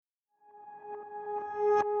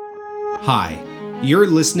Hi, you're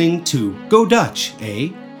listening to Go Dutch, eh?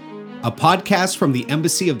 A podcast from the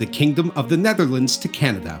Embassy of the Kingdom of the Netherlands to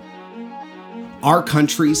Canada. Our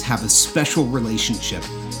countries have a special relationship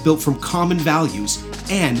built from common values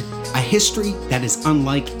and a history that is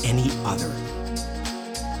unlike any other.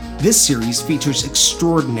 This series features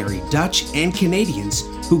extraordinary Dutch and Canadians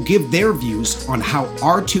who give their views on how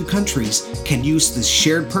our two countries can use this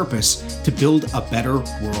shared purpose to build a better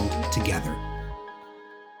world together.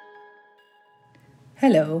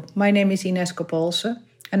 Hello, my name is Ines Kopolse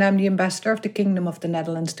and I'm the Ambassador of the Kingdom of the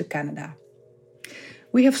Netherlands to Canada.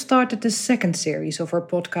 We have started the second series of our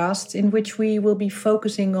podcasts in which we will be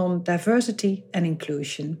focusing on diversity and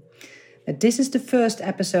inclusion. This is the first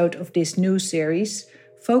episode of this new series,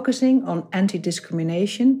 focusing on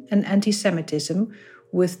anti-discrimination and anti-Semitism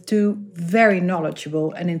with two very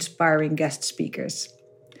knowledgeable and inspiring guest speakers.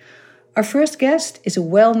 Our first guest is a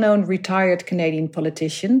well-known retired Canadian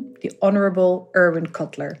politician, the Honourable Irwin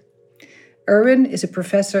Cotler. Irwin is a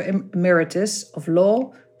Professor Emeritus of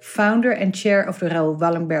Law, founder and chair of the Raoul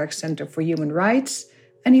Wallenberg Centre for Human Rights,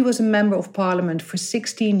 and he was a Member of Parliament for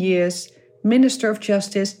 16 years, Minister of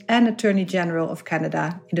Justice and Attorney General of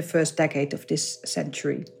Canada in the first decade of this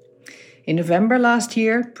century. In November last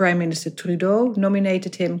year, Prime Minister Trudeau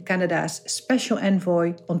nominated him Canada's Special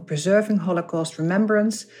Envoy on Preserving Holocaust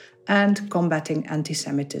Remembrance and Combating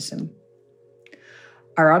Anti-Semitism.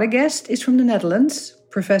 Our other guest is from the Netherlands,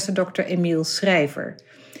 Professor Dr. Emiel Schrijver.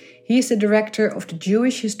 He is the director of the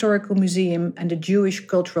Jewish Historical Museum and the Jewish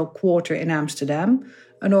Cultural Quarter in Amsterdam,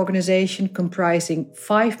 an organization comprising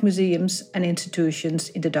 5 museums and institutions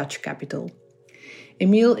in the Dutch capital.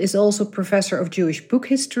 Emiel is also Professor of Jewish Book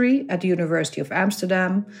History at the University of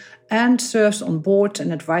Amsterdam and serves on boards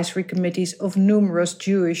and advisory committees of numerous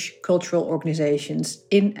Jewish cultural organizations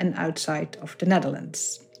in and outside of the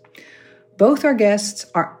Netherlands. Both our guests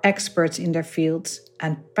are experts in their fields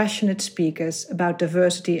and passionate speakers about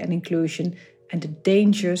diversity and inclusion and the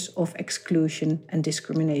dangers of exclusion and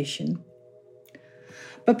discrimination.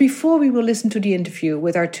 But before we will listen to the interview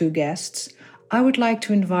with our two guests, I would like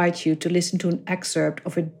to invite you to listen to an excerpt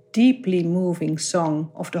of a deeply moving song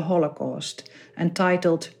of the Holocaust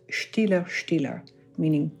entitled Stiller, Stiller,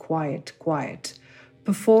 meaning quiet, quiet,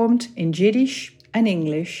 performed in Yiddish and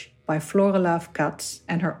English by Florelaaf Katz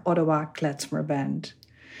and her Ottawa Klezmer Band.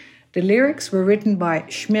 The lyrics were written by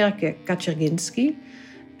Shmerke Kaczerginski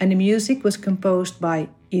and the music was composed by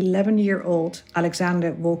 11-year-old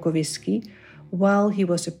Alexander Wolkowicki while he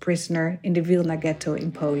was a prisoner in the Wilna ghetto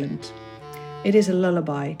in Poland. It is a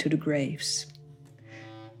lullaby to the graves.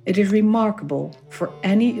 It is remarkable for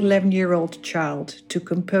any 11-year-old child to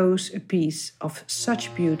compose a piece of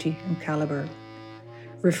such beauty and caliber.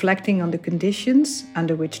 Reflecting on the conditions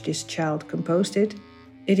under which this child composed it,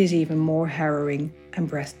 it is even more harrowing and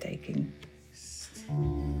breathtaking. Still,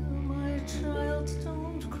 my child,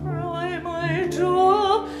 don't cry, my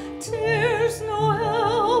jewel. Tears no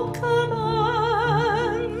help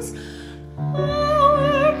commands.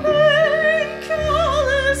 Our pain,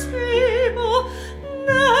 careless people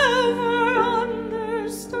never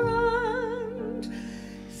understand.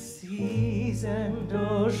 Seas and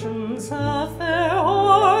oceans have their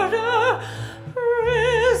order.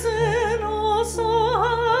 Prison also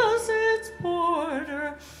has its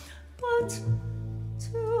border. But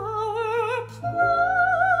to our plight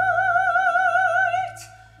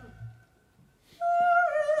there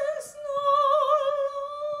is no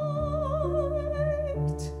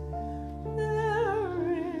light.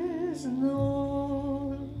 There is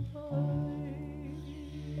no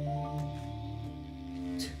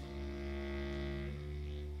light.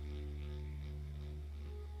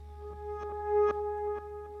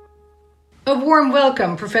 A warm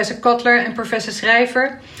welcome, Professor Cotler and Professor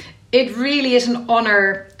Schrijver. It really is an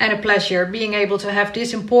honor and a pleasure being able to have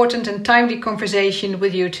this important and timely conversation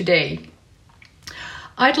with you today.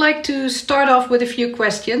 I'd like to start off with a few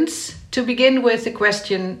questions, to begin with a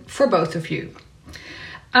question for both of you.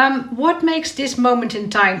 What makes this moment in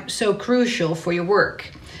time so crucial for your work?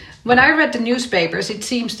 When I read the newspapers, it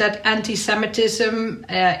seems that anti-Semitism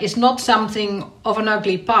is not something of an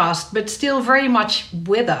ugly past, but still very much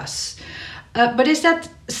with us. But is that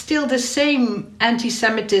still the same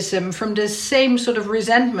anti-Semitism from the same sort of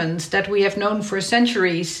resentments that we have known for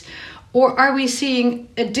centuries? Or are we seeing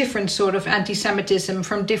a different sort of anti-Semitism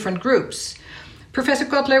from different groups? Professor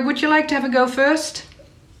Cotler, would you like to have a go first?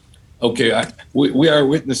 Okay, we are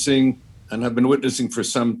witnessing and have been witnessing for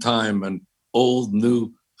some time an old,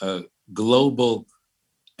 new, global,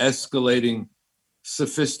 escalating,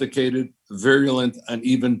 sophisticated, virulent, and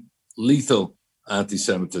even lethal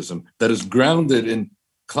anti-Semitism that is grounded in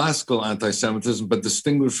classical anti-Semitism, but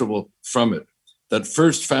distinguishable from it, that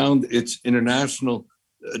first found its international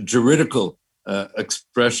juridical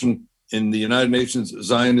expression in the United Nations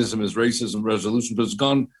Zionism is Racism resolution, but it's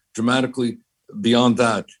gone dramatically beyond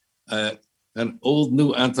that. An old new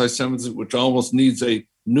anti-Semitism, which almost needs a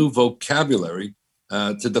new vocabulary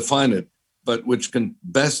to define it, but which can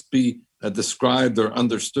best be described or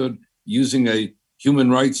understood using a human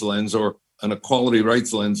rights lens or an equality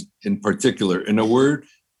rights lens in particular. In a word,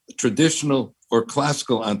 traditional or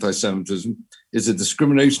classical anti-Semitism is a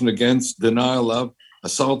discrimination against, denial of,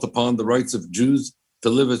 assault upon the rights of Jews to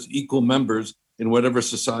live as equal members in whatever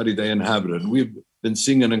society they inhabit. And we've been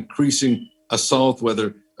seeing an increasing assault, whether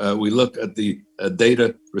we look at the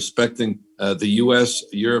data respecting the US,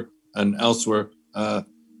 Europe, and elsewhere,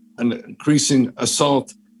 an increasing assault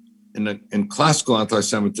in classical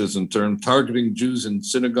anti-Semitism term, targeting Jews in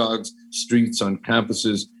synagogues, streets, on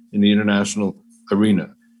campuses, in the international arena.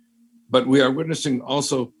 But we are witnessing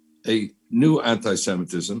also a new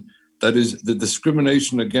anti-Semitism, that is the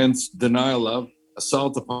discrimination against, denial of,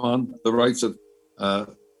 assault upon the rights of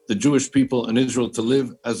the Jewish people in Israel to live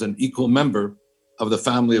as an equal member of the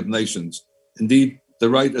family of nations. Indeed, the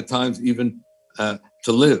right at times even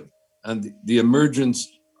to live. And the emergence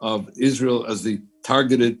of Israel as the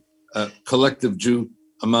targeted collective Jew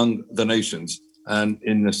among the nations. And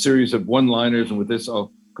in a series of one-liners, and with this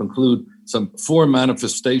I'll conclude, some 4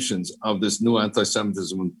 manifestations of this new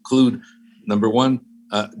anti-Semitism include, number one,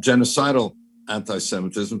 genocidal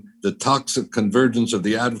anti-Semitism, the toxic convergence of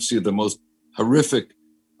the advocacy of the most horrific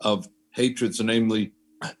of hatreds, namely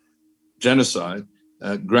genocide,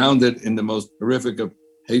 grounded in the most horrific of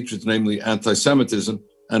hatreds, namely anti-Semitism,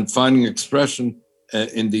 and finding expression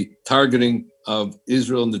in the targeting of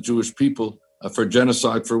Israel and the Jewish people for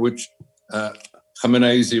genocide, for which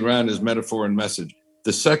Khamenei's Iran is metaphor and message.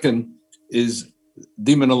 The second is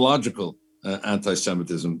demonological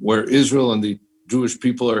anti-Semitism, where Israel and the Jewish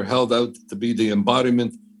people are held out to be the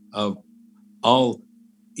embodiment of all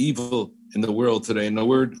evil in the world today. In the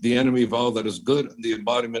word, the enemy of all that is good, the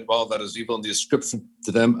embodiment of all that is evil, and the ascription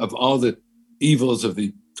to them of all the evils of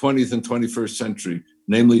the 20th and 21st century,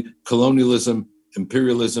 namely colonialism,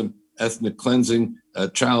 imperialism, ethnic cleansing,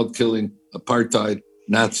 child killing, apartheid,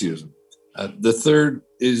 Nazism. The third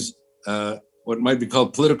is what might be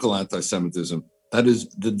called political anti-Semitism. That is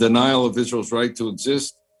the denial of Israel's right to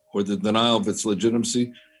exist, or the denial of its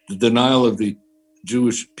legitimacy, the denial of the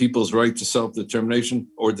Jewish people's right to self-determination,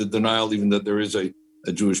 or the denial even that there is a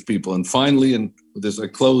Jewish people. And finally, and with this I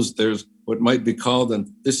close, there's what might be called, and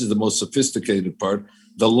this is the most sophisticated part,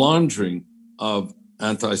 the laundering of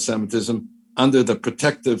anti-Semitism under the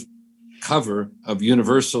protective cover of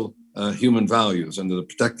universal human values, under the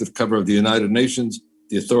protective cover of the United Nations,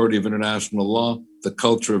 the authority of international law, the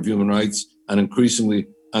culture of human rights, and increasingly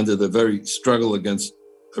under the very struggle against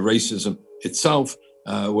racism itself,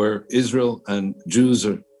 where Israel and Jews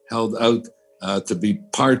are held out to be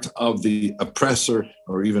part of the oppressor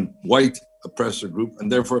or even white oppressor group,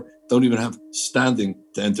 and therefore don't even have standing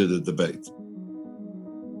to enter the debate.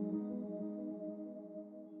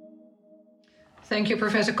 Thank you,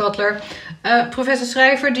 Professor Kotler. Professor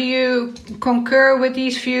Schrijver, do you concur with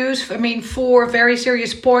these views? I mean, 4 very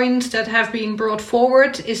serious points that have been brought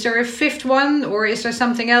forward. Is there a 5th one, or is there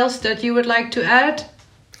something else that you would like to add?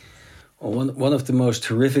 Well, one of the most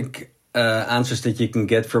horrific answers that you can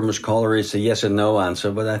get from a scholar is a yes and no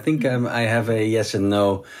answer. But I think I have a yes and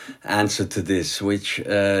no answer to this, which,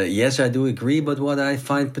 yes, I do agree. But what I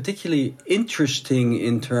find particularly interesting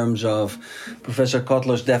in terms of Professor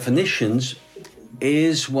Kotler's definitions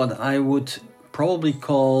is what I would probably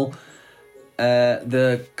call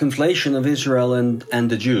the conflation of Israel and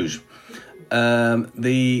the Jews.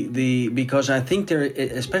 Because I think there,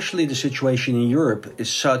 especially the situation in Europe,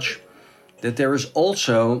 is such that there is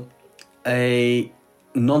also a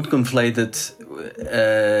non-conflated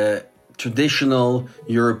traditional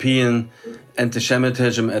European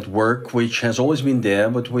anti-Semitism at work, which has always been there,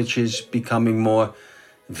 but which is becoming more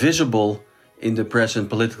visible in the present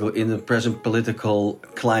political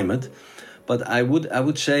climate. But I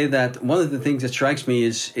would say that one of the things that strikes me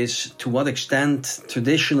is to what extent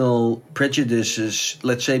traditional prejudices,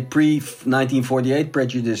 let's say pre-1948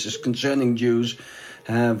 prejudices concerning Jews,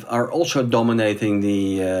 are also dominating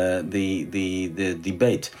the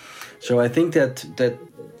debate. So I think that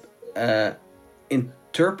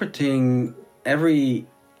interpreting every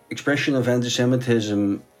expression of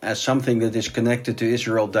anti-Semitism as something that is connected to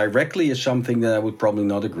Israel directly is something that I would probably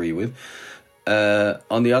not agree with.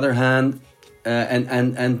 On the other hand,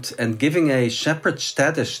 and giving a separate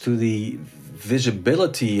status to the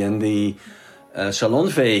visibility and the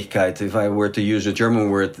Salonfähigkeit, if I were to use a German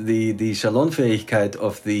word, the Salonfähigkeit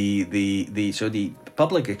of the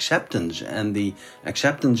public acceptance and the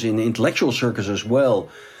acceptance in intellectual circles as well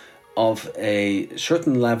of a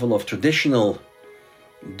certain level of traditional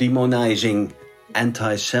demonizing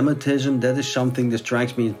anti-Semitism, that is something that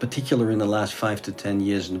strikes me in particular in the last 5 to 10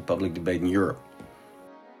 years in the public debate in Europe.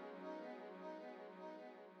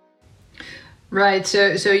 Right.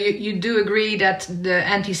 So you do agree that the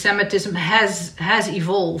anti-Semitism has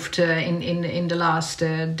evolved in the last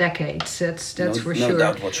decades. That's for sure. No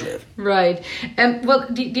doubt whatsoever. Right. Well,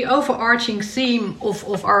 the overarching theme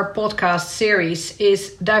of our podcast series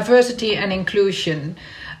is diversity and inclusion.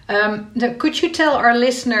 Could you tell our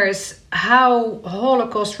listeners how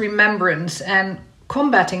Holocaust remembrance and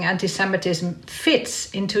combating anti-Semitism fits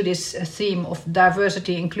into this theme of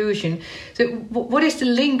diversity inclusion? So what is the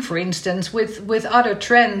link, for instance, with other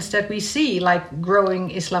trends that we see, like growing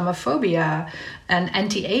Islamophobia and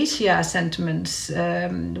anti-Asia sentiments,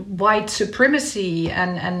 white supremacy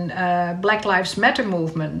and Black Lives Matter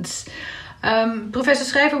movements? Professor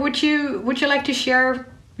Schrijver, would you like to share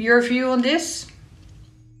your view on this?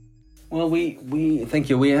 Well, we thank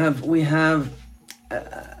you. We have.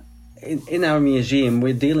 In our museum,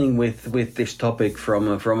 we're dealing with this topic from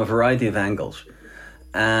a variety of angles.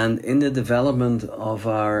 And in the development of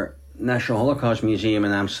our National Holocaust Museum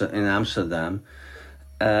in Amsterdam,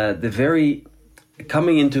 the very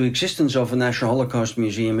coming into existence of a National Holocaust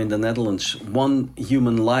Museum in the Netherlands, one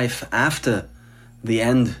human life after the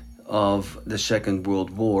end of the Second World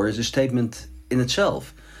War, is a statement in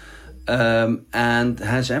itself, and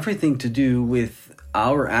has everything to do with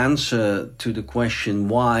our answer to the question,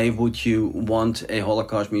 why would you want a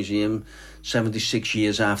Holocaust museum 76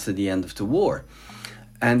 years after the end of the war?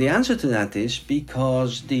 And the answer to that is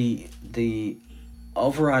because the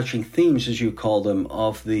overarching themes, as you call them,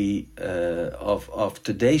 of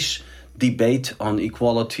today's debate on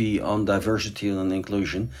equality, on diversity, and on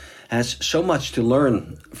inclusion, has so much to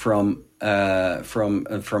learn from the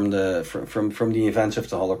events of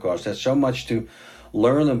the Holocaust. Has so much to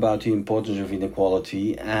learn about the importance of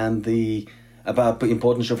inequality and about the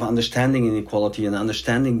importance of understanding inequality and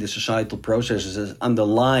understanding the societal processes that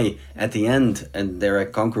underlie at the end, and there I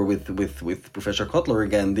concur with Professor Kotler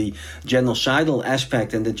again, the genocidal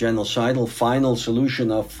aspect and the genocidal final solution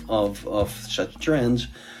of such trends,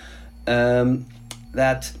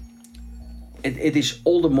 that it is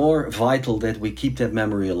all the more vital that we keep that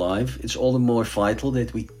memory alive. It's all the more vital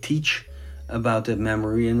that we teach about that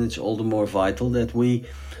memory, and it's all the more vital that we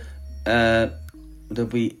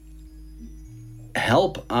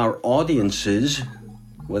help our audiences,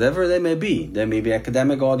 whatever they may be. They may be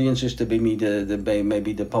academic audiences, they may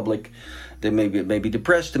be the public, they may be the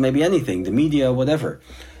press, they may be anything, the media, whatever.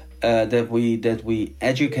 That we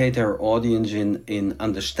educate our audience in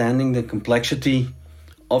understanding the complexity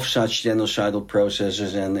of such genocidal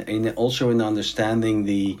processes, and also in understanding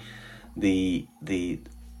the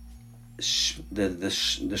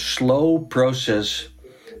slow process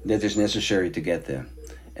that is necessary to get there.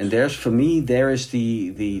 And there is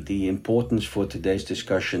the importance for today's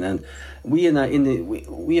discussion. And we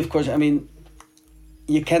of course, I mean,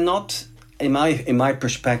 you cannot, in my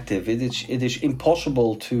perspective, it is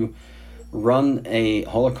impossible to run a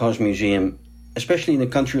Holocaust museum, especially in a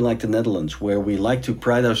country like the Netherlands, where we like to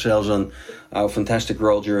pride ourselves on our fantastic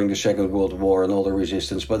role during the Second World War and all the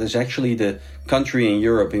resistance, but it's actually the country in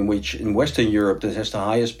Europe in Western Europe that has the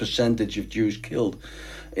highest percentage of Jews killed.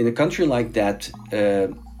 In a country like that,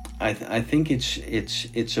 I think it's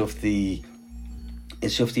of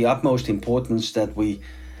the utmost importance that we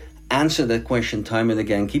answer that question time and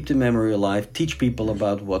again, keep the memory alive, teach people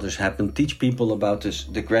about what has happened, teach people about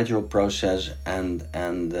the gradual process, and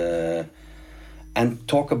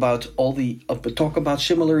talk about talk about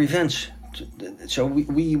similar events. So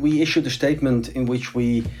we issued a statement in which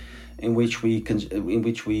we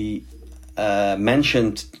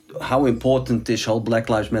mentioned how important this whole Black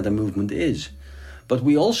Lives Matter movement is. But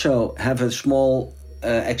we also have a small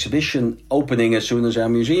exhibition opening as soon as our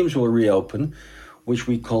museums will reopen, which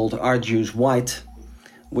we called Are Jews White,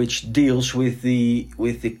 which deals with the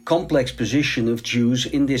complex position of Jews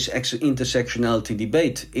in this intersectionality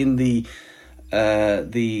debate, in the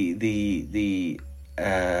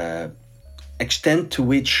extent to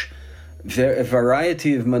which a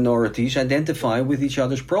variety of minorities identify with each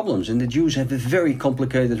other's problems, and the Jews have a very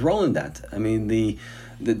complicated role in that. I mean,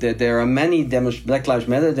 there are many Black Lives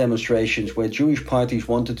Matter demonstrations where Jewish parties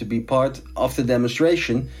wanted to be part of the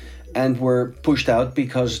demonstration and were pushed out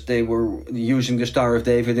because they were using the Star of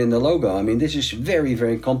David in the logo. I mean, this is very,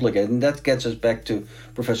 very complicated, and that gets us back to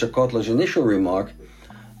Professor Kotler's initial remark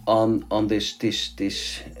on this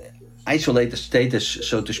isolated status,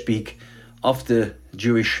 so to speak, of the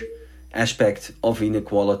Jewish aspect of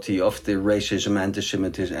inequality, of the racism,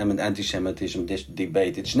 anti-Semitism, this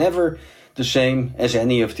debate. It's never the same as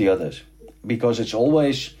any of the others, because it's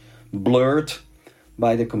always blurred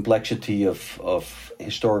by the complexity of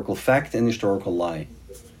historical fact and historical lie.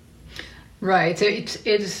 Right,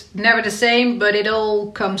 it's never the same, but it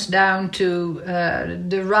all comes down to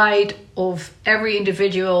the right of every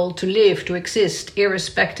individual to live, to exist,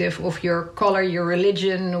 irrespective of your color, your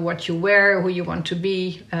religion, what you wear, who you want to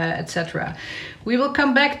be, etc. We will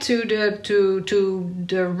come back to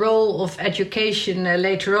the role of education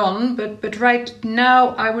later on, but right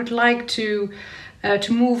now I would like to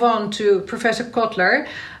move on to Professor Kotler.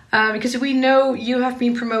 Because we know you have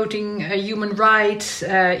been promoting human rights,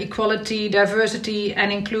 equality, diversity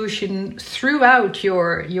and inclusion throughout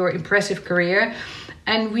your impressive career.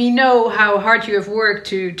 And we know how hard you have worked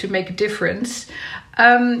to make a difference.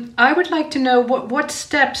 I would like to know what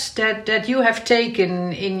steps that you have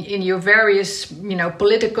taken in your various,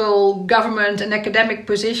 political, government and academic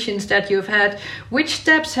positions that you've had. Which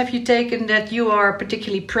steps have you taken that you are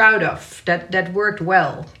particularly proud of, that worked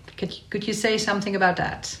well? Could you say something about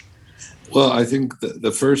that? Well, I think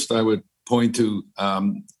the first I would point to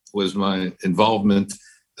was my involvement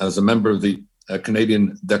as a member of the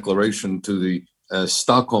Canadian Declaration to the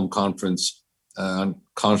Stockholm Conference on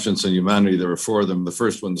Conscience and Humanity. There were four of them. The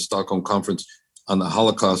first one, the Stockholm Conference on the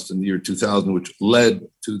Holocaust in the year 2000, which led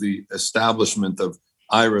to the establishment of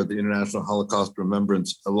IHRA, the International Holocaust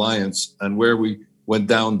Remembrance Alliance, and where we went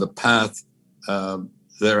down the path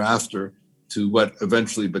thereafter to what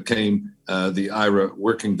eventually became the IHRA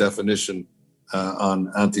working definition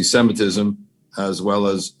on anti-Semitism, as well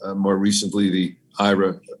as more recently the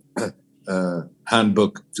IHRA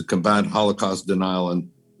handbook to combat Holocaust denial and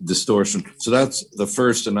distortion. So that's the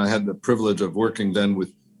first, and I had the privilege of working then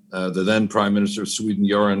with the then Prime Minister of Sweden,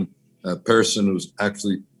 Göran Persson, who's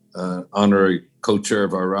actually honorary co-chair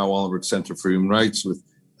of our Raoul Wallenberg Center for Human Rights, with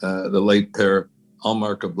the late Per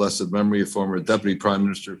Ahlmark of blessed memory, a former Deputy Prime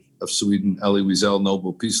Minister of Sweden, Elie Wiesel,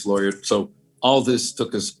 Nobel Peace Laureate. So all this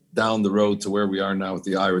took us down the road to where we are now with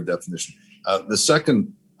the IHRA definition. The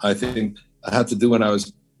second, I think, I had to do when I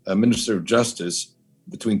was a Minister of Justice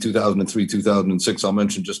between 2003, 2006. I'll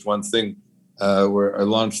mention just one thing, where I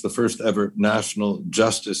launched the first ever National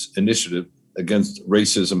Justice Initiative against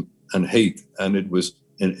racism and hate. And it was,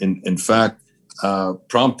 in fact,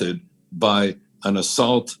 prompted by an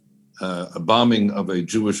assault, a bombing of a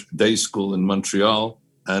Jewish day school in Montreal,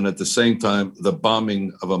 and at the same time, the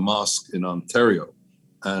bombing of a mosque in Ontario.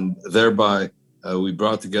 And thereby, we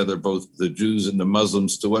brought together both the Jews and the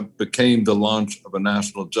Muslims to what became the launch of a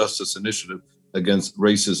national justice initiative against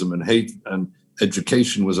racism and hate, and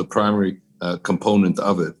education was a primary component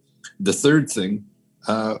of it. The third thing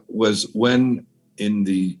was when in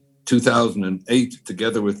the 2008,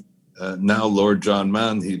 together with now Lord John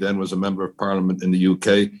Mann, he then was a member of Parliament in the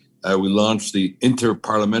UK, we launched the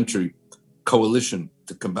Inter-Parliamentary Coalition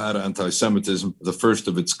to Combat Anti-Semitism, the first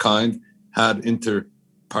of its kind, had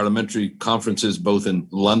inter-parliamentary conferences both in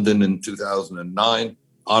London in 2009,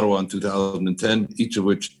 Ottawa in 2010, each of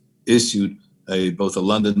which issued both a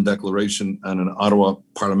London Declaration and an Ottawa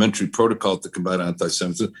Parliamentary Protocol to combat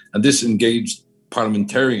anti-Semitism. And this engaged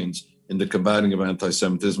parliamentarians in the combating of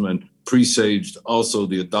anti-Semitism and presaged also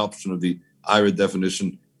the adoption of the IHRA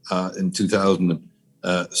definition in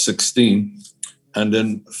 2016. And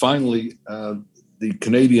then finally, the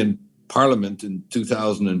Canadian Parliament in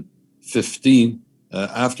 2015,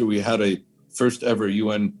 after we had a first ever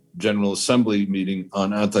UN General Assembly meeting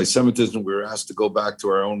on anti-Semitism, we were asked to go back to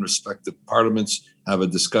our own respective parliaments, have a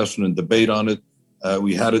discussion and debate on it.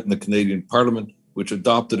 We had it in the Canadian Parliament, which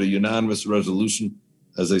adopted a unanimous resolution,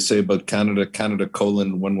 as they say about Canada,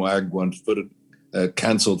 one wag once put it,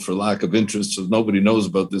 cancelled for lack of interest. So nobody knows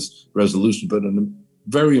about this resolution, but a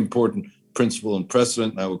very important principle and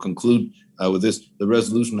precedent. And I will conclude with this. The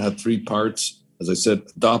resolution had three parts, as I said,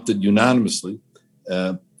 adopted unanimously,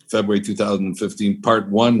 February 2015. Part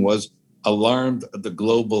one was alarmed at the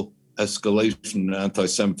global escalation in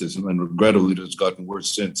anti-Semitism, and regrettably it has gotten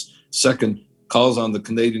worse since. Second, calls on the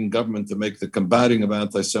Canadian government to make the combating of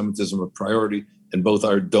anti-Semitism a priority in both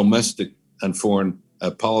our domestic and foreign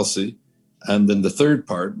policy. And then the third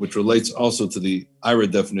part, which relates also to the IHRA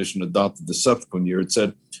definition adopted the subsequent year, it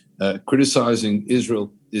said, criticizing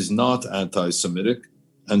Israel is not anti-Semitic,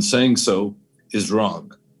 and saying so is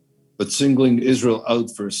wrong. But singling Israel out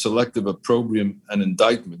for selective opprobrium and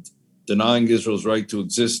indictment, denying Israel's right to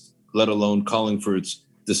exist, let alone calling for its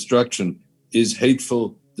destruction, is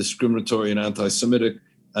hateful, discriminatory, and anti-Semitic,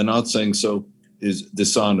 and not saying so is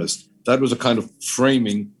dishonest. That was a kind of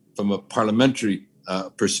framing from a parliamentary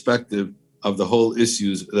perspective of the whole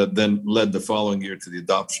issues that then led the following year to the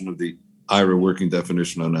adoption of the IHRA working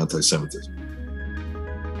definition on anti-Semitism.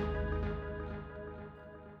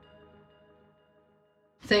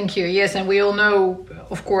 Thank you. Yes, and we all know,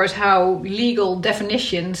 of course, how legal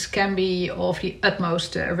definitions can be of the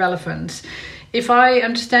utmost relevance. If I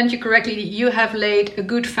understand you correctly, you have laid a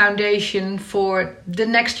good foundation for the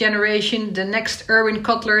next generation, the next Erwin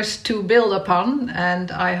Kotlers to build upon,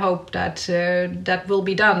 and I hope that that will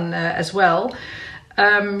be done as well.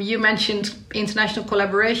 You mentioned international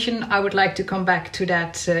collaboration. I would like to come back to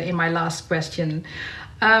that in my last question.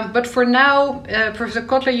 But for now, Professor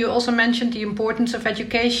Kotler, you also mentioned the importance of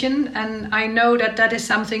education, and I know that that is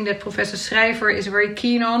something that Professor Schrijver is very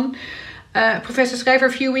keen on. Professor Schrijver,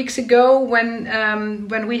 a few weeks ago,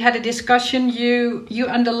 when we had a discussion, you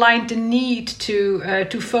underlined the need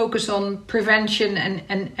to focus on prevention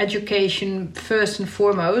and education first and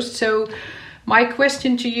foremost. So, my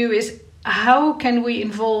question to you is: how can we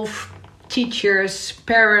involve teachers,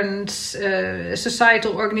 parents,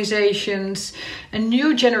 societal organizations, and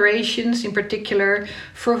new generations in particular,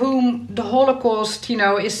 for whom the Holocaust,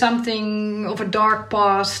 is something of a dark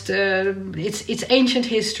past. It's ancient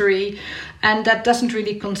history, and that doesn't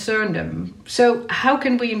really concern them. So, how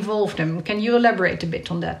can we involve them? Can you elaborate a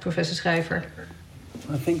bit on that, Professor Schrijver?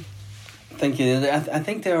 Thank you. I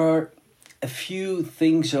think there are a few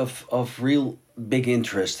things of real big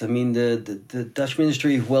interest. I mean, the Dutch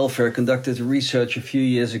Ministry of Welfare conducted research a few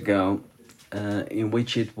years ago in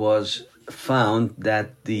which it was found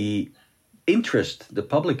that the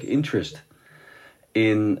public interest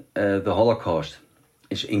in the Holocaust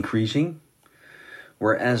is increasing,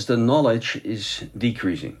 whereas the knowledge is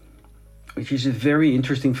decreasing, which is a very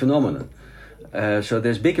interesting phenomenon. So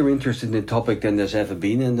there's bigger interest in the topic than there's ever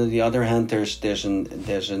been, and on the other hand, there's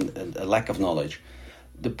a lack of knowledge.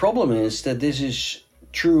 The problem is that this is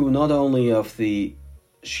true not only of the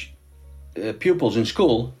pupils in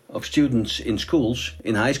school, of students in schools,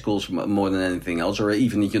 in high schools more than anything else, or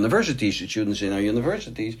even at universities, students in our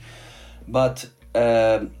universities, but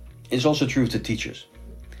it's also true of the teachers.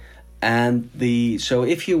 And so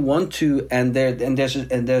if you want to,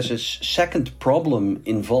 there's a second problem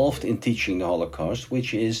involved in teaching the Holocaust,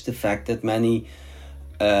 which is the fact that many.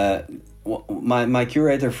 My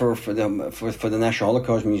curator for the National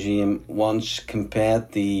Holocaust Museum once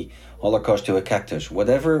compared the Holocaust to a cactus.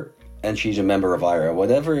 And she's a member of IHRA.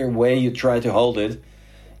 Whatever way you try to hold it,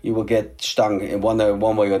 you will get stung in one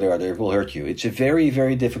way or the other. It will hurt you. It's a very,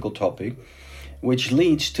 very difficult topic, which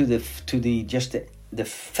leads to the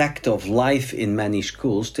fact of life in many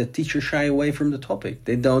schools that teachers shy away from the topic.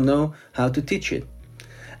 They don't know how to teach it.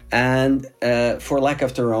 And for lack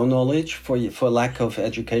of their own knowledge, for lack of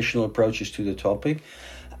educational approaches to the topic.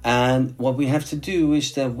 And what we have to do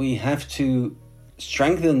is that we have to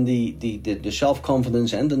strengthen the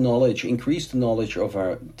self-confidence and the knowledge, increase the knowledge of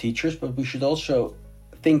our teachers, but we should also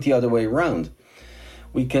think the other way around.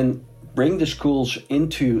 We can bring the schools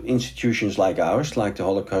into institutions like ours, like the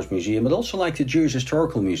Holocaust Museum, but also like the Jewish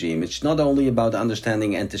Historical Museum. It's not only about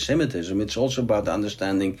understanding anti-Semitism, it's also about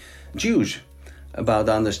understanding Jews, about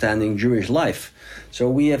understanding Jewish life. So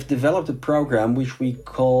we have developed a program which we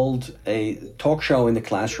called a talk show in the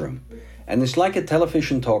classroom. And it's like a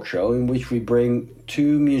television talk show in which we bring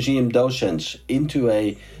 2 museum docents into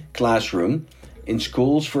a classroom in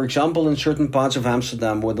schools. For example, in certain parts of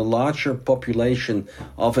Amsterdam where the larger population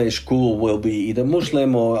of a school will be either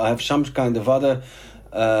Muslim or have some kind of other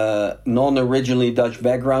non-originally Dutch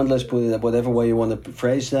background, let's put it whatever way you want to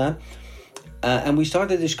phrase that. And we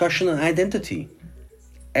start a discussion on identity.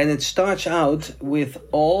 And it starts out with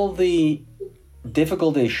all the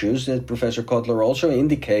difficult issues that Professor Kotler also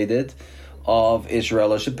indicated of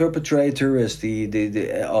Israel as a perpetrator, as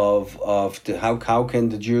how can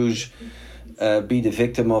the Jews be the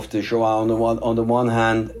victim of the Shoah on the one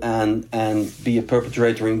hand and be a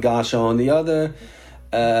perpetrator in Gaza on the other.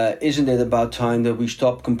 Isn't it about time that we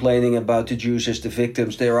stop complaining about the Jews as the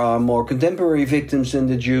victims? There are more contemporary victims than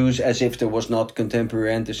the Jews, as if there was not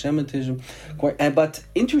contemporary anti-Semitism. But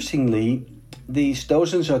interestingly, these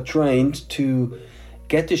docents are trained to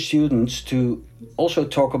get the students to also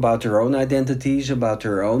talk about their own identities, about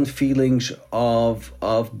their own feelings of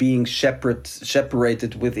being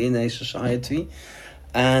separated within a society.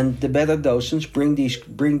 And the better docents bring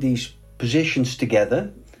these positions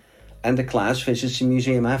together, and the class visits the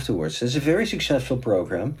museum afterwards. It's a very successful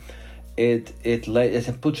program. It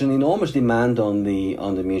puts an enormous demand on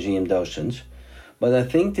the museum docents, but I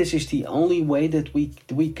think this is the only way that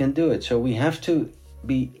we can do it. So we have to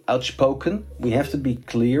be outspoken. We have to be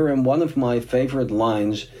clear. And one of my favorite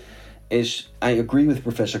lines is, I agree with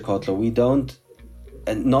Professor Kotler. We don't,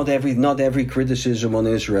 and not every criticism on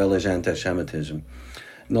Israel is anti-Semitism.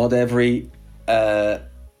 Not every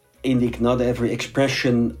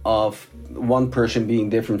expression of one person being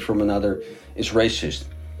different from another is racist.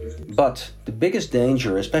 But the biggest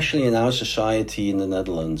danger, especially in our society in the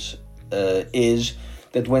Netherlands, is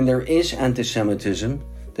that when there is anti-Semitism,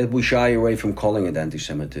 that we shy away from calling it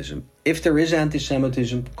anti-Semitism. If there is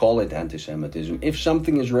anti-Semitism, call it anti-Semitism. If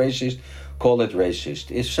something is racist, call it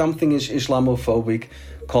racist. If something is Islamophobic,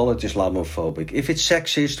 call it Islamophobic. If it's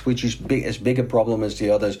sexist, which is as big a problem as the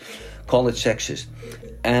others, call it sexist.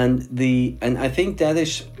 And I think that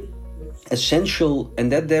is essential,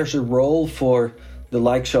 and that there's a role for the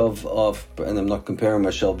likes of, and I'm not comparing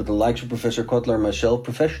myself, but the likes of Professor Kotler and myself,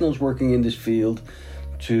 professionals working in this field,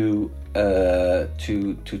 to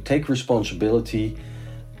take responsibility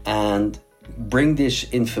and bring this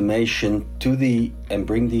information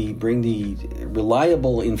bring the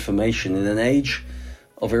reliable information in an age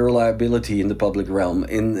of irreliability in the public realm,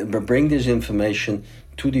 bring this information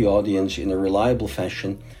to the audience in a reliable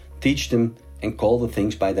fashion, teach them and call the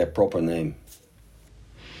things by their proper name.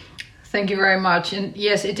 Thank you very much. And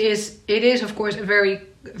yes, it is of course a very,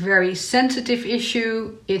 very sensitive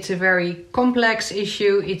issue. It's a very complex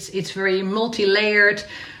issue. It's very multi-layered,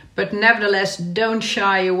 but nevertheless, don't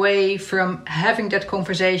shy away from having that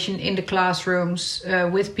conversation in the classrooms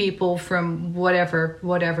with people from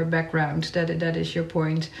whatever background. That is your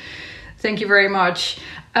point. Thank you very much.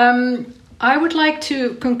 I would like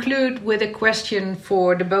to conclude with a question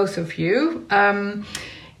for the both of you.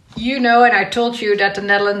 You know, and I told you that the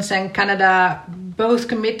Netherlands and Canada both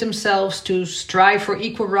commit themselves to strive for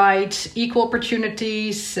equal rights, equal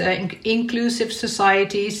opportunities, inclusive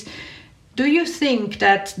societies. Do you think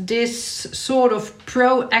that this sort of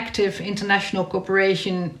proactive international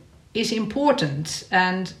cooperation is important?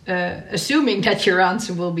 And assuming that your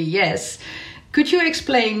answer will be yes, could you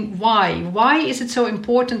explain why? Why is it so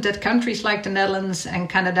important that countries like the Netherlands and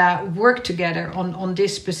Canada work together on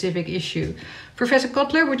this specific issue? Professor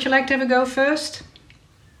Kotler, would you like to have a go first?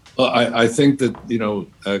 Well, I think that,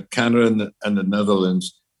 Canada and the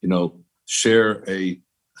Netherlands, share a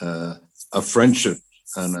friendship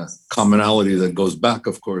and a commonality that goes back,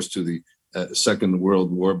 of course, to the Second World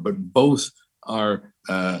War. But both are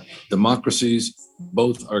democracies,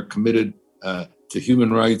 both are committed to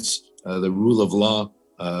human rights, the rule of law,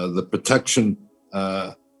 the protection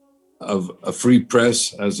of a free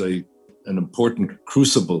press as an important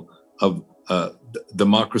crucible of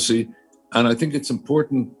democracy. And I think it's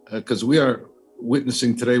important because we are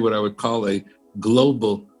witnessing today what I would call a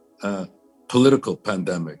global political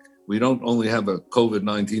pandemic. We don't only have a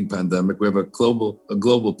COVID-19 pandemic, we have a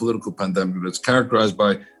global political pandemic that's characterized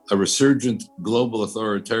by a resurgent global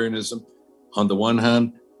authoritarianism on the one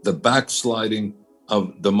hand, the backsliding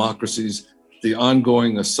of democracies, the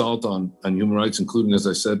ongoing assault on human rights, including, as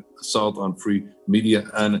I said, assault on free media,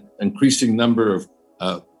 and an increasing number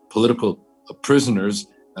of political prisoners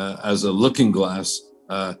as a looking glass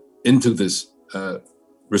into this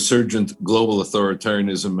resurgent global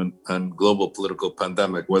authoritarianism and global political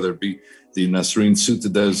pandemic, whether it be the Nasrin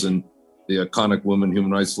Sotoudeh and the iconic woman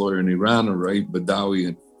human rights lawyer in Iran, or Raif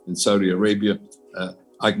Badawi in Saudi Arabia.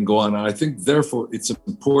 I can go on. And I think, therefore, it's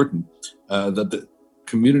important that the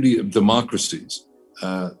community of democracies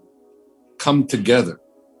come together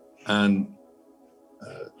and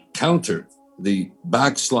counter the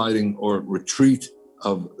backsliding or retreat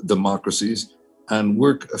of democracies and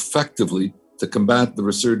work effectively to combat the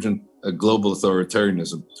resurgent global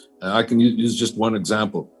authoritarianism. I can use just one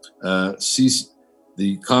example.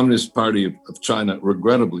 The Communist Party of China,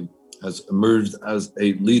 regrettably, has emerged as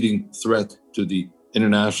a leading threat to the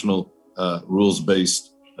international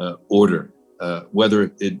rules-based order,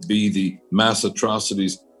 whether it be the mass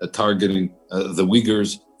atrocities targeting the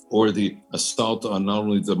Uyghurs, or the assault on not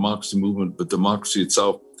only the democracy movement, but democracy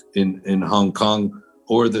itself in Hong Kong,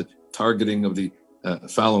 or the targeting of the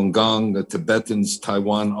Falun Gong, the Tibetans,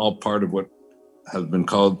 Taiwan, all part of what have been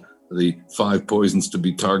called the 5 poisons to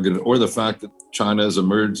be targeted, or the fact that China has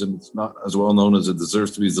emerged, and it's not as well known as it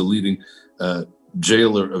deserves to be, as the leading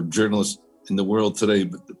jailer of journalists in the world today.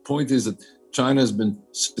 But the point is that China has been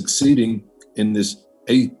succeeding in this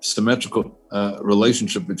asymmetrical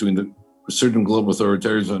relationship between the resurgent global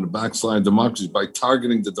authoritarianism and the backsliding democracies by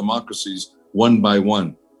targeting the democracies one by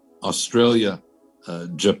one. Australia,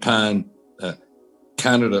 Japan,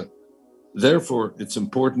 Canada. Therefore, it's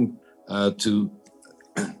important to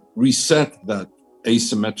reset that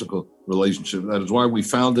asymmetrical relationship. That is why we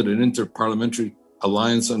founded an Interparliamentary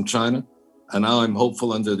Alliance on China, And now I'm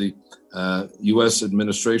hopeful under the US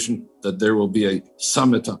administration that there will be a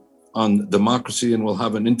summit on democracy and we'll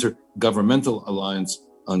have an intergovernmental alliance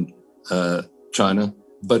on China.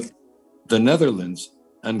 But the Netherlands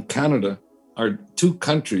and Canada are two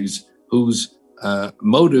countries whose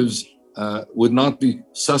motives would not be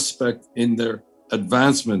suspect in their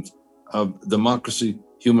advancement of democracy,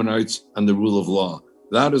 human rights, and the rule of law.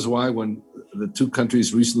 That is why when the two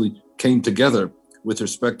countries recently came together with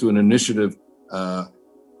respect to an initiative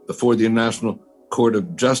before the International Court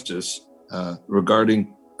of Justice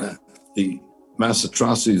regarding the mass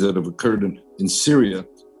atrocities that have occurred in Syria,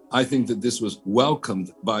 I think that this was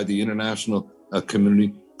welcomed by the international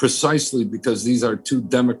community precisely because these are two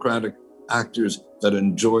democratic actors that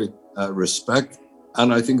enjoy respect.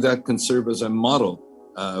 And I think that can serve as a model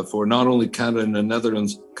for not only Canada and the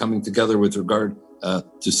Netherlands coming together with regard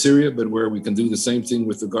to Syria, but where we can do the same thing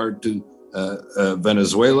with regard to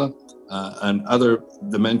Venezuela and other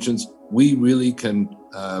dimensions. We really can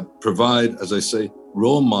provide, as I say,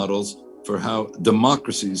 role models for how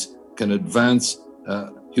democracies can advance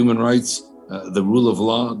human rights, the rule of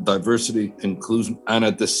law, diversity, inclusion, and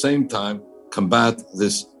at the same time combat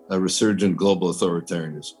this resurgent global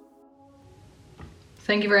authoritarianism.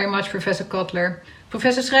 Thank you very much, Professor Kotler.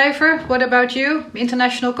 Professor Schrijver, what about you?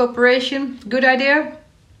 International cooperation, good idea?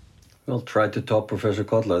 Well, try to top Professor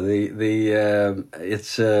Kotler.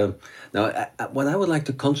 What I would like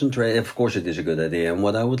to concentrate, of course, it is a good idea, and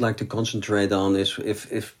what I would like to concentrate on is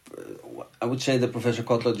if I would say that Professor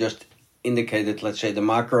Kotler just indicated, let's say, the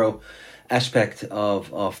macro aspect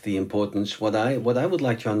of the importance. What I would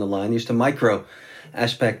like to underline is the micro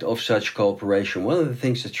aspect of such cooperation. One of the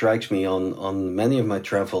things that strikes me on many of my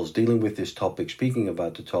travels dealing with this topic, speaking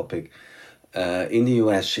about the topic in the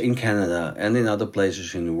US, in Canada, and in other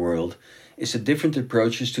places in the world, is the different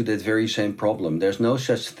approaches to that very same problem. There's no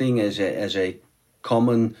such thing as a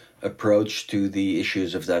common approach to the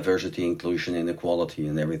issues of diversity, inclusion, inequality,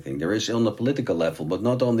 and everything. There is on the political level, but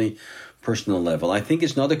not on the personal level. I think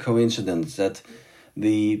it's not a coincidence that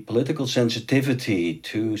the political sensitivity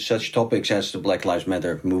to such topics as the Black Lives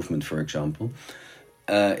Matter movement, for example,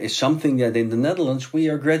 is something that in the Netherlands we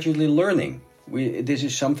are gradually learning. This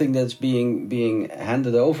is something that's being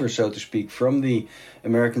handed over, so to speak, from the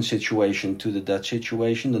American situation to the Dutch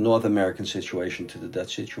situation, the North American situation to the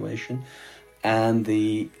Dutch situation, and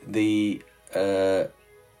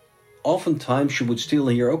oftentimes you would still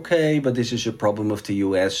hear, okay, but this is a problem of the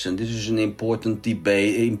US, and this is an imported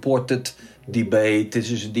debate.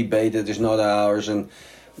 This is a debate that is not ours, and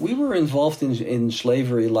we were involved in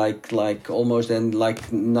slavery like almost and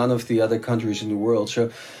like none of the other countries in the world.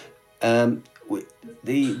 So,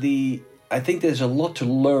 I think there's a lot to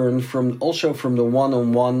learn from the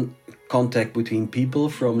one-on-one contact between people,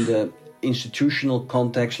 from the institutional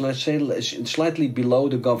context, let's say slightly below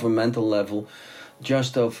the governmental level,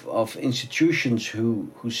 just of institutions who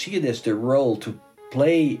see it as their role to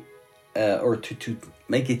play or to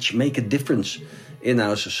make a difference in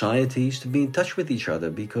our societies, to be in touch with each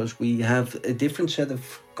other, because we have a different set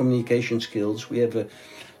of communication skills, we have a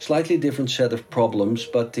slightly different set of problems,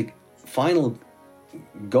 but the final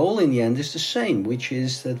goal in the end is the same, which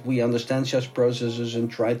is that we understand such processes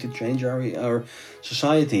and try to change our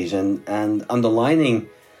societies, and underlining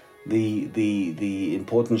the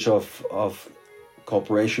importance of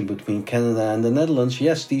cooperation between Canada and the Netherlands.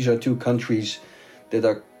 Yes, these are two countries that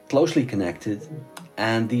are closely connected,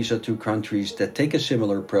 and these are two countries that take a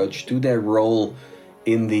similar approach to their role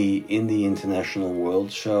in the international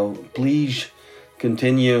world. So please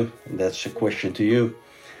continue, and that's a question to you,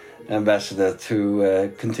 Ambassador,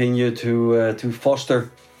 to continue to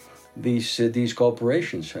foster these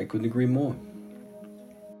cooperations. I couldn't agree more.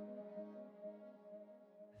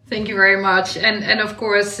 Thank you very much. And of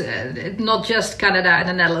course, not just Canada and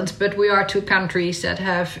the Netherlands, but we are two countries that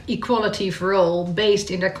have equality for all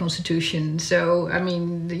based in their constitution. So, I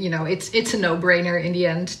mean, it's a no-brainer in the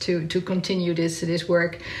end to continue this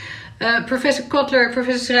work. Professor Kotler,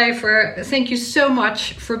 Professor Schrijver, thank you so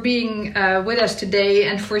much for being with us today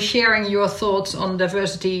and for sharing your thoughts on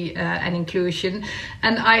diversity and inclusion.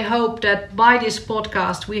 And I hope that by this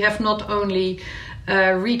podcast we have not only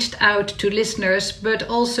reached out to listeners, but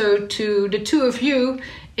also to the two of you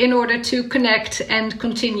in order to connect and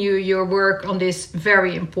continue your work on this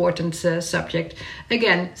very important subject.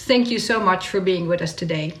 Again, thank you so much for being with us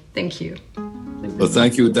today. Thank you. Well,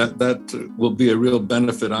 thank you. That will be a real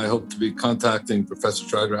benefit. I hope to be contacting Professor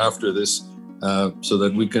Schrijver after this so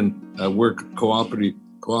that we can work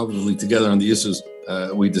cooperatively together on the issues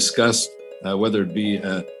we discussed, whether it be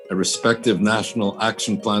a respective national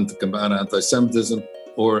action plan to combat anti-Semitism,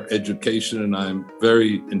 or education. And I'm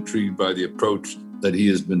very intrigued by the approach that he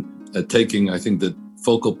has been taking. I think the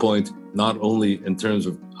focal point, not only in terms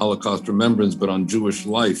of Holocaust remembrance, but on Jewish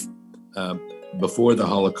life before the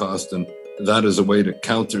Holocaust. And that is a way to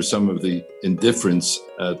counter some of the indifference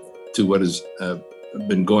to what has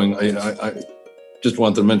been going. I just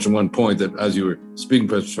want to mention one point, that as you were speaking,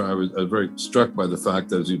 Professor, I was very struck by the fact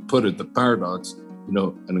that, as you put it, the paradox,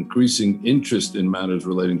 an increasing interest in matters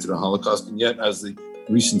relating to the Holocaust. And yet, as the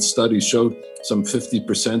recent study showed, some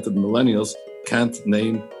 50% of millennials can't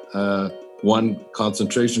name one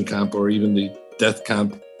concentration camp or even the death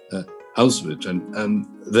camp Auschwitz. And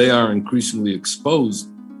they are increasingly exposed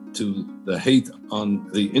to the hate on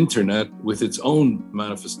the internet with its own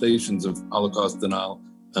manifestations of Holocaust denial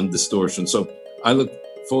and distortion. So I look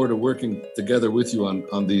forward to working together with you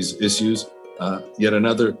on these issues. Yet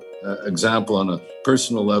another example on a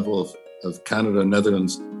personal level of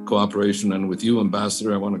Canada-Netherlands cooperation. And with you,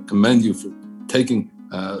 Ambassador, I want to commend you for taking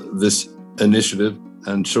this initiative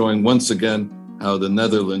and showing once again how the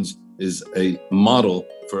Netherlands is a model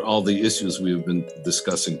for all the issues we have been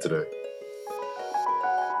discussing today.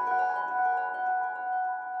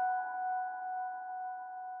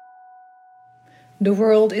 The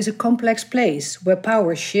world is a complex place where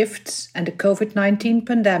power shifts, and the COVID-19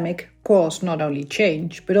 pandemic caused not only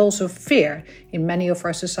change, but also fear in many of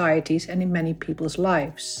our societies and in many people's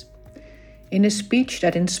lives. In a speech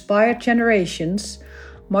that inspired generations,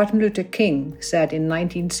 Martin Luther King said in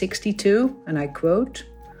 1962, and I quote,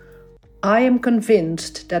 "I am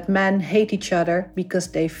convinced that men hate each other because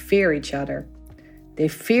they fear each other. They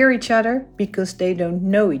fear each other because they don't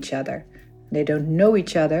know each other. They don't know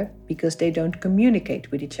each other because they don't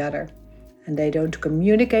communicate with each other. And they don't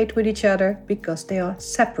communicate with each other because they are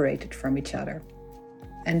separated from each other."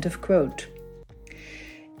 End of quote.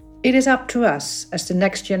 It is up to us as the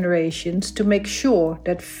next generations to make sure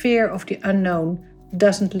that fear of the unknown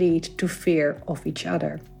doesn't lead to fear of each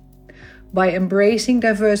other. By embracing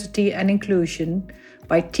diversity and inclusion,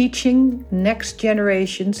 by teaching next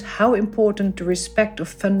generations how important the respect of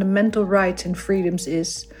fundamental rights and freedoms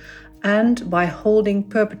is, and by holding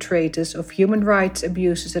perpetrators of human rights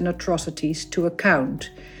abuses and atrocities to account,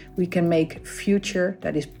 we can make a future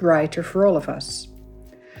that is brighter for all of us.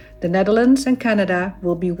 The Netherlands and Canada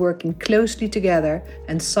will be working closely together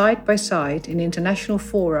and side by side in international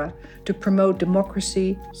fora to promote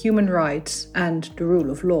democracy, human rights, and the rule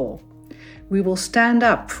of law. We will stand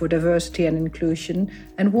up for diversity and inclusion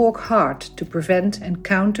and work hard to prevent and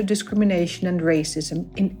counter discrimination and racism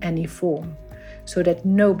in any form, so that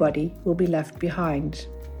nobody will be left behind.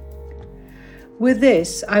 With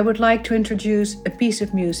this, I would like to introduce a piece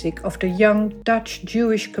of music of the young Dutch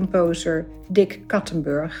Jewish composer Dick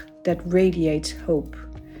Kattenburg that radiates hope.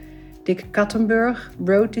 Dick Kattenburg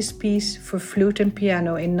wrote this piece for flute and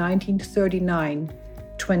piano in 1939,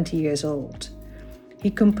 20 years old. He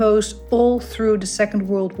composed all through the Second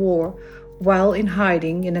World War while in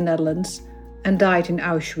hiding in the Netherlands and died in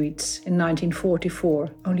Auschwitz in 1944,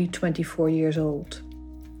 only 24 years old.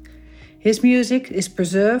 His music is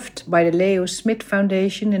preserved by the Leo Smit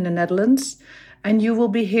Foundation in the Netherlands, and you will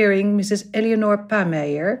be hearing Mrs. Eleonore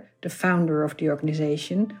Pameyer, the founder of the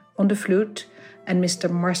organization, on the flute, and Mr.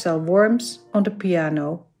 Marcel Worms on the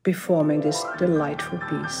piano, performing this delightful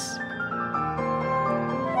piece.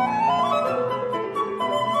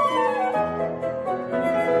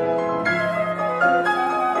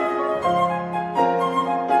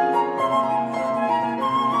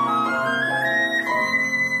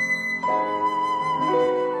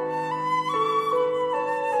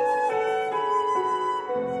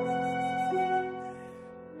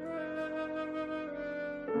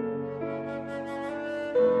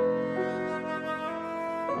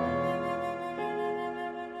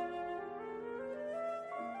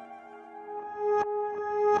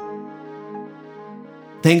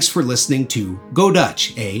 Thanks for listening to Go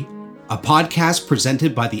Dutch, a podcast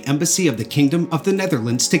presented by the Embassy of the Kingdom of the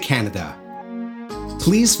Netherlands to Canada.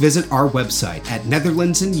 Please visit our website at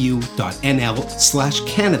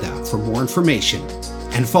netherlandsandyou.nl/Canada for more information,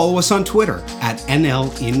 and follow us on Twitter at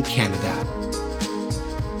NL in Canada.